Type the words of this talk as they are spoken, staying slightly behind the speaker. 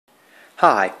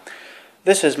Hi,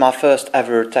 this is my first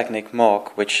ever Tecnic MOC,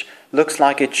 which looks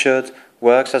like it should,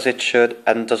 works as it should,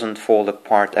 and doesn't fall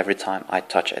apart every time I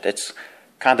touch it. It's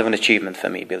kind of an achievement for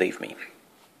me, believe me.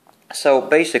 So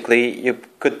basically, you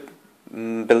could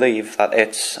believe that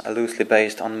it's loosely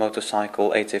based on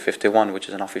motorcycle 8051, which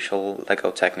is an official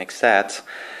LEGO Tecnic set.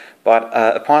 But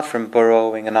apart from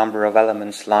borrowing a number of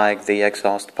elements like the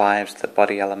exhaust pipes, the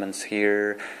body elements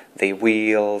here, the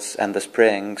wheels and the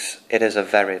springs, it is a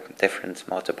very different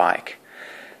motorbike.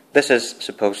 This is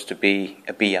supposed to be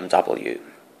a BMW.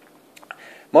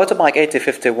 Motorbike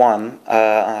 8051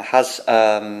 has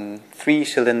a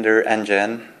 3-cylinder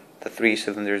engine, the 3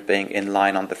 cylinders being in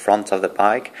line on the front of the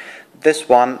bike. This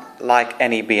one, like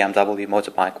any BMW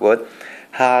motorbike would,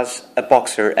 has a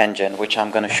boxer engine, which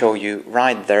I'm going to show you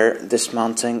right there,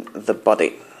 dismounting the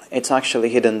body. It's actually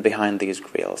hidden behind these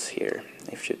grills here.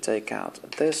 If you take out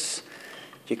this,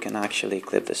 you can actually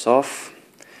clip this off,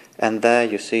 and there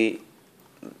you see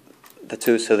the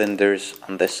 2 cylinders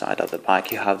on this side of the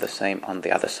bike. You have the same on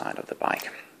the other side of the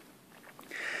bike.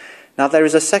 Now there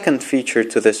is a second feature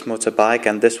to this motorbike,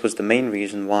 and this was the main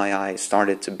reason why I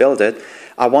started to build it.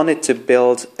 I wanted to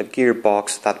build a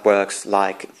gearbox that works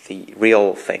like the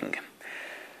real thing.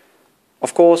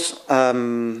 Of course,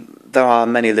 there are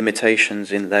many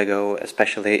limitations in LEGO,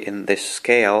 especially in this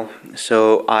scale.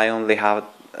 So I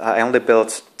only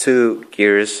built 2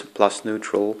 gears plus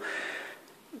neutral.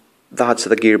 That's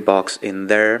the gearbox in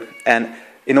there. And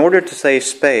in order to save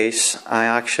space, I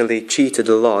actually cheated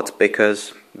a lot,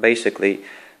 because basically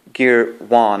gear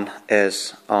 1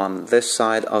 is on this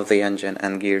side of the engine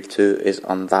and gear 2 is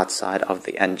on that side of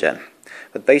the engine.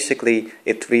 But basically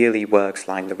it really works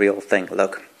like the real thing.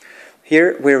 Look,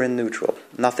 here we're in neutral,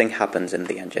 nothing happens in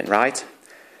the engine, right?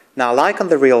 Now, like on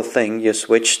the real thing, you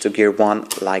switch to gear 1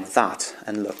 like that,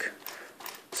 and look,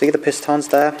 see the pistons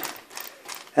there?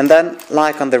 And then,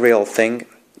 like on the real thing,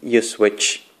 you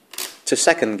switch to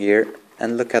second gear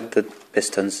and look at the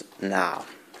pistons now,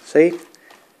 see?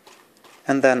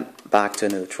 And then back to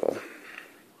neutral.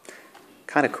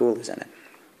 Kind of cool, isn't it?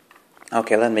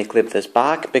 Okay, let me clip this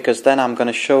back, because then I'm going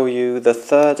to show you the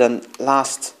third and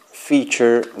last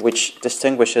feature which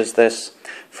distinguishes this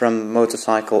from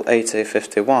motorcycle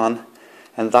 8051,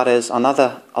 and that is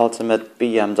another ultimate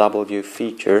BMW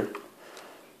feature,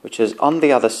 which is on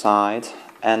the other side,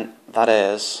 and that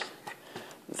is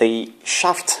the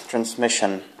shaft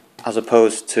transmission, as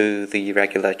opposed to the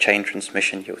regular chain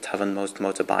transmission you would have on most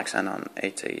motorbikes and on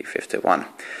 8051.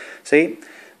 See,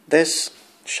 this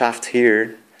shaft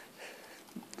here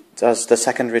does the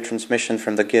secondary transmission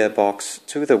from the gearbox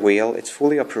to the wheel. It's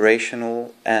fully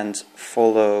operational and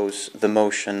follows the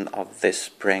motion of the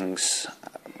springs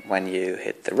when you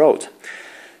hit the road.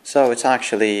 So it's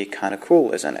actually kind of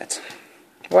cool, isn't it?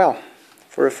 Well,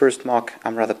 for a first mock,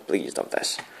 I'm rather pleased of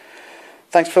this.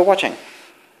 Thanks for watching.